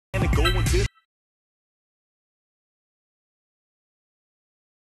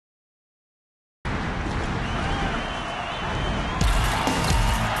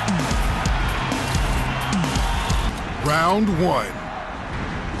Round one.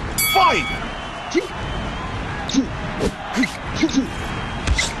 Fight!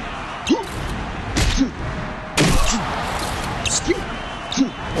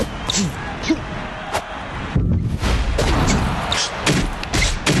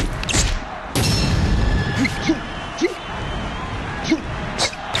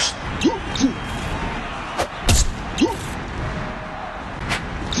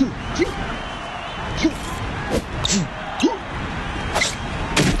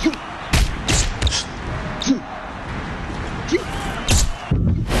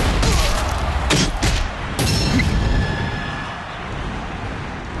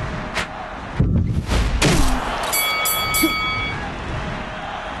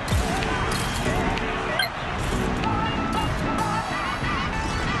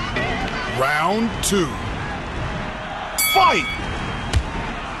 Round two. Fight!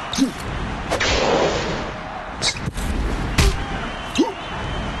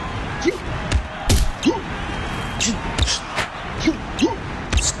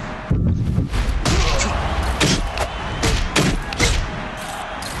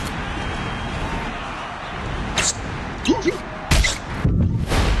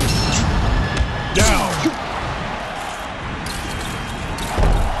 Down.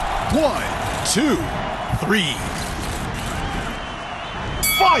 1, 2, 3.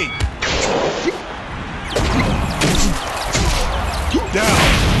 Fight! Down.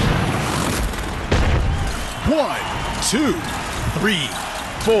 1, 2, 3,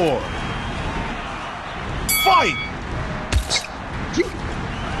 4. Fight!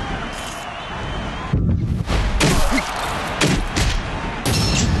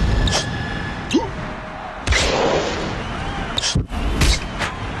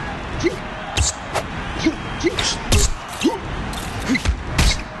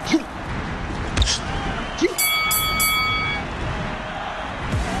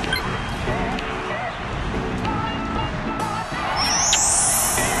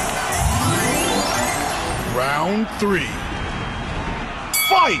 Round three.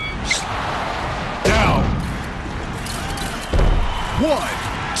 Fight! Down. 1,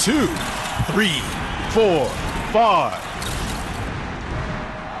 2, 3, 4, 5.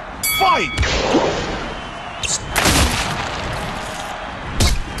 Fight!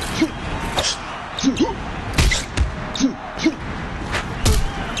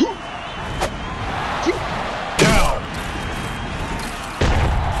 Down.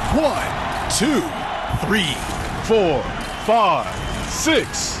 1, 2, 3, 4, 5,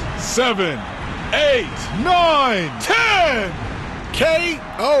 6, 7, 8, 9, 10.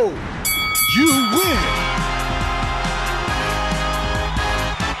 KO. You win.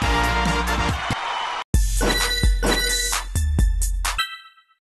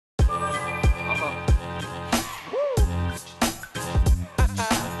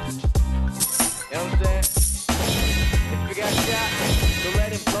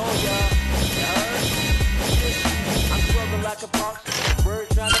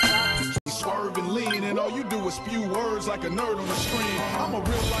 Spew words like a nerd on the screen. I'm a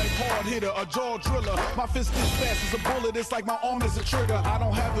real life hard hitter, a jaw driller. My fist is fast as a bullet, it's like my arm is a trigger. I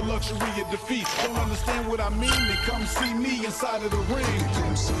don't have the luxury of defeat. Don't understand what I mean? Then come see me inside of the ring. You can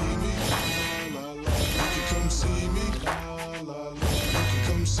come see me, la la la. You can come see me, la la la. You can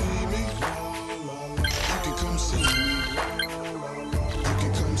come see me, la la la. You can come see me, la la la. You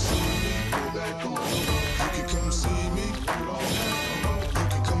can come see me, go back on. You can come see me, you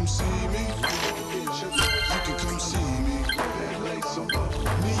can come see me. Come see me,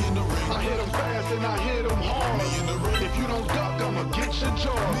 me in the ring. I hit them fast and I hit them hard. Me in the ring. If you don't duck, I'ma get your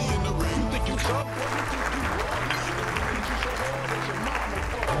jaw. Me in the ring. You think you tough?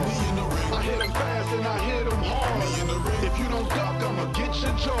 Me in the ring. I hit them fast and I hit them hard. Me in the ring. If you don't duck, I'ma get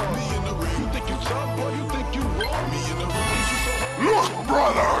your jaw. Me in the ring. You think you tough? Boy, you think you raw? Me in the ring. Look,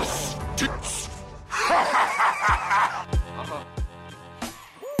 brothers.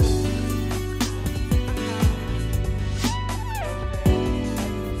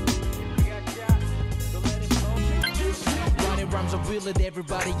 Rhymes are real and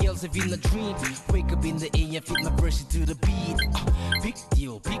everybody else have in a dream. Wake up in the AM, fit my verse to the beat. Big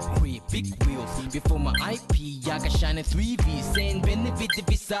deal, big crib, big wheels. Before my IP, I got shining 3Vs. Saying benefit the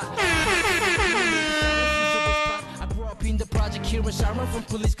visa. I grew up in the project here in Sharon. From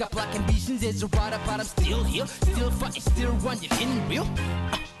police got black ambitions. There's a rider, but I'm still here. Still fighting, still running, feeling real.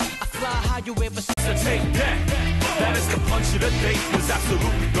 I fly high, you ever see? So take that. That is the punch of the day. There's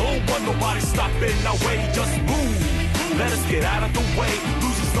absolutely no one, nobody stopping our way. Just move. Let us get out of the way.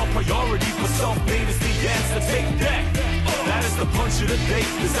 Losers is our priority, but self-made is the answer. Take that. That is the punch of the day.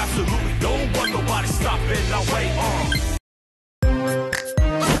 There's absolutely no one, nobody stopping our way.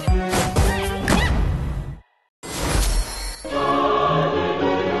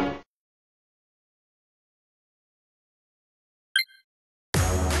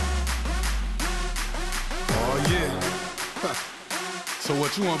 Oh yeah. So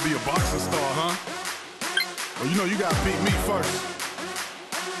what, you wanna be a boxing star, huh? Well, you know you gotta beat me first.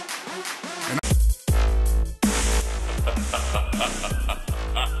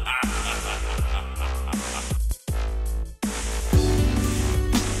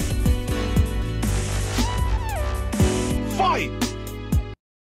 Fight!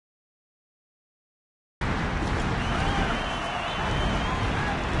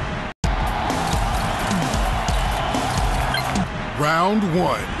 Round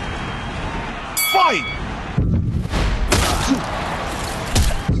one. Fight!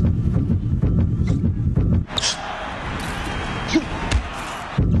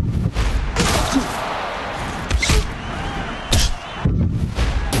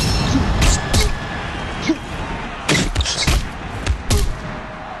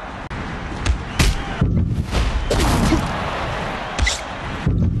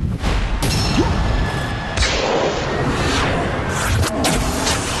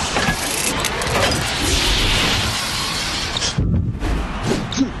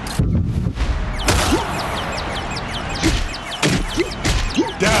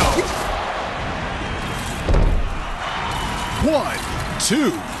 Down. 1,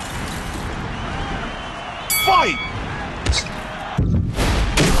 2. Fight!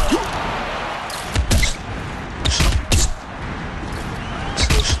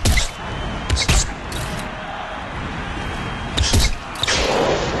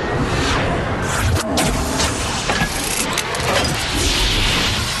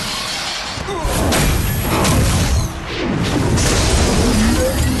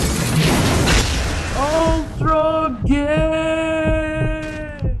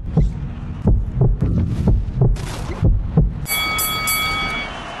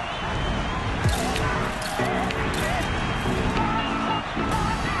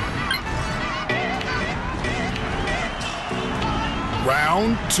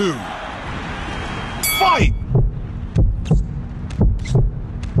 Round 2. Fight!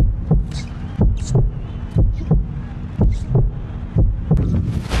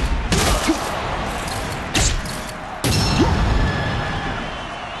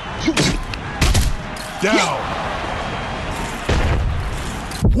 Down.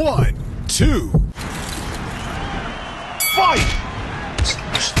 1, 2. Fight!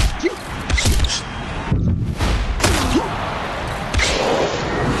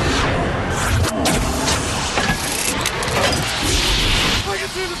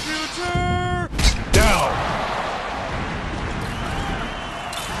 To the future! Down!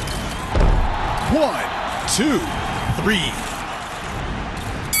 1, 2, 3.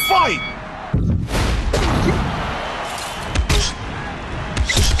 Fight!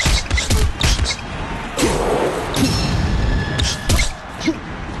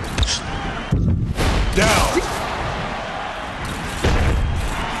 Down!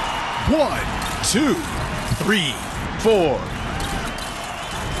 1, 2, 3, 4.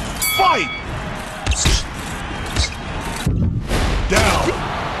 Fight! Down!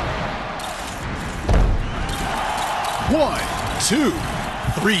 1, 2,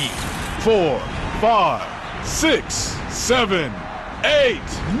 3, 4, 5, 6, 7, 8,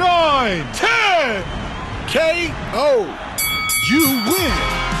 9, 10! KO! You win!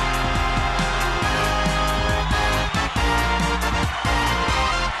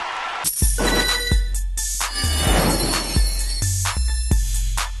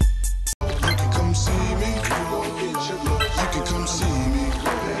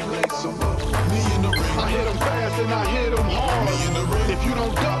 And I hit him hard. Me in the ring. If you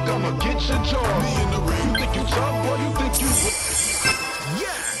don't duck, I'ma get your jaw. Me in the ring. You think you tough, boy? You think you?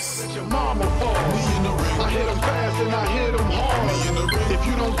 Yes. Let your mama fall. Me in the ring. I hit him fast and I hit him hard. Me in the ring. If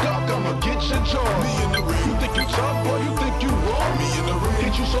you don't duck, I'ma get your jaw. Me in the ring. You think you tough, boy? You think you raw? Me in the ring.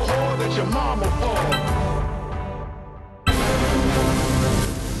 Hit you so hard that your mama fall.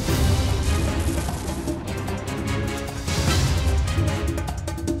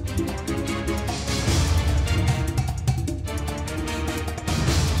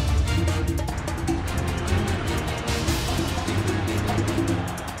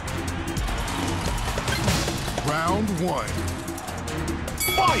 Round 1.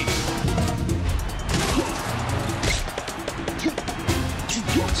 Fight!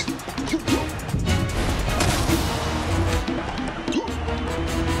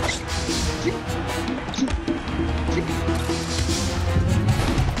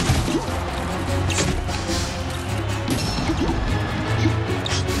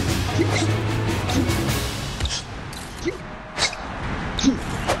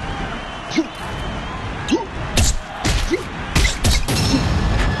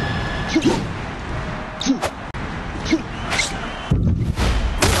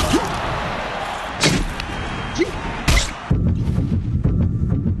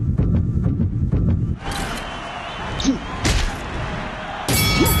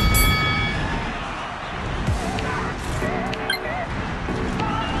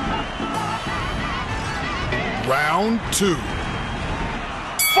 Round 2.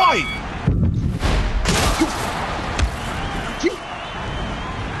 Fight!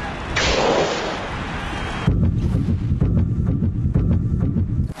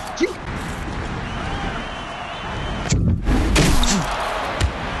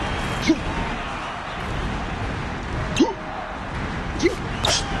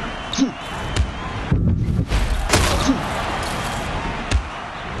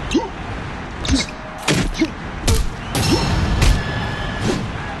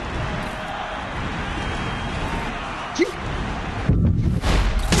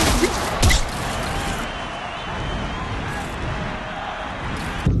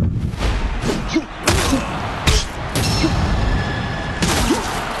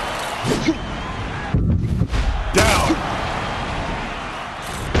 Down.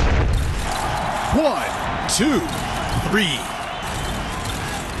 1, 2, 3.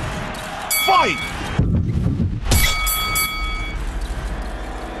 Fight!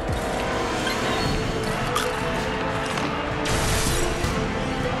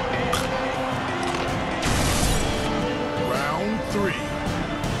 Round 3.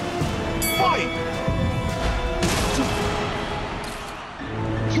 Fight!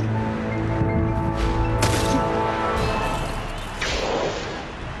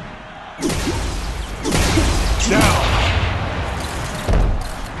 Down.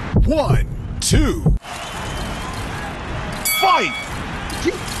 1, 2. Fight!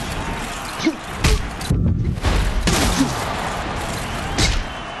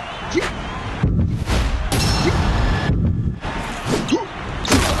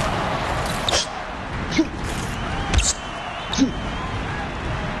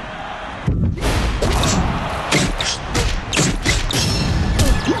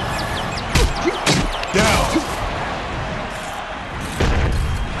 Down.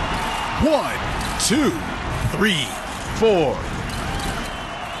 1, 2, 3, 4.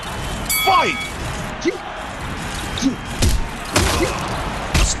 Fight!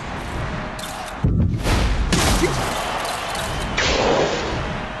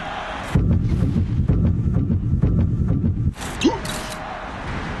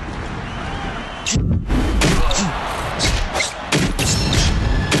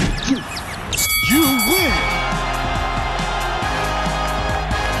 You win!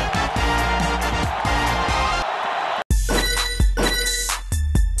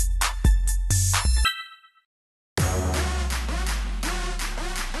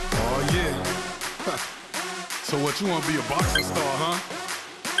 Oh yeah. So what, you wanna be a boxing star, huh?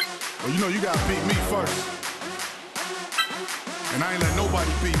 Well, you know you gotta beat me first. And I ain't let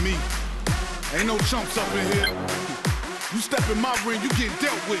nobody beat me. Ain't no chumps up in here. You step in my ring, you get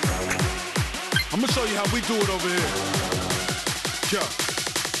dealt with. I'm gonna show you how we do it over here. Yeah,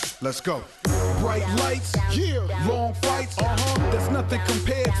 let's go. Bright lights, yeah, long fights, There's nothing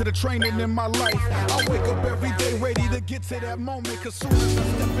compared to the training in my life. I wake up every day ready to get to that moment, 'cause soon as I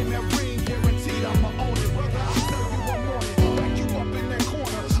step in that ring,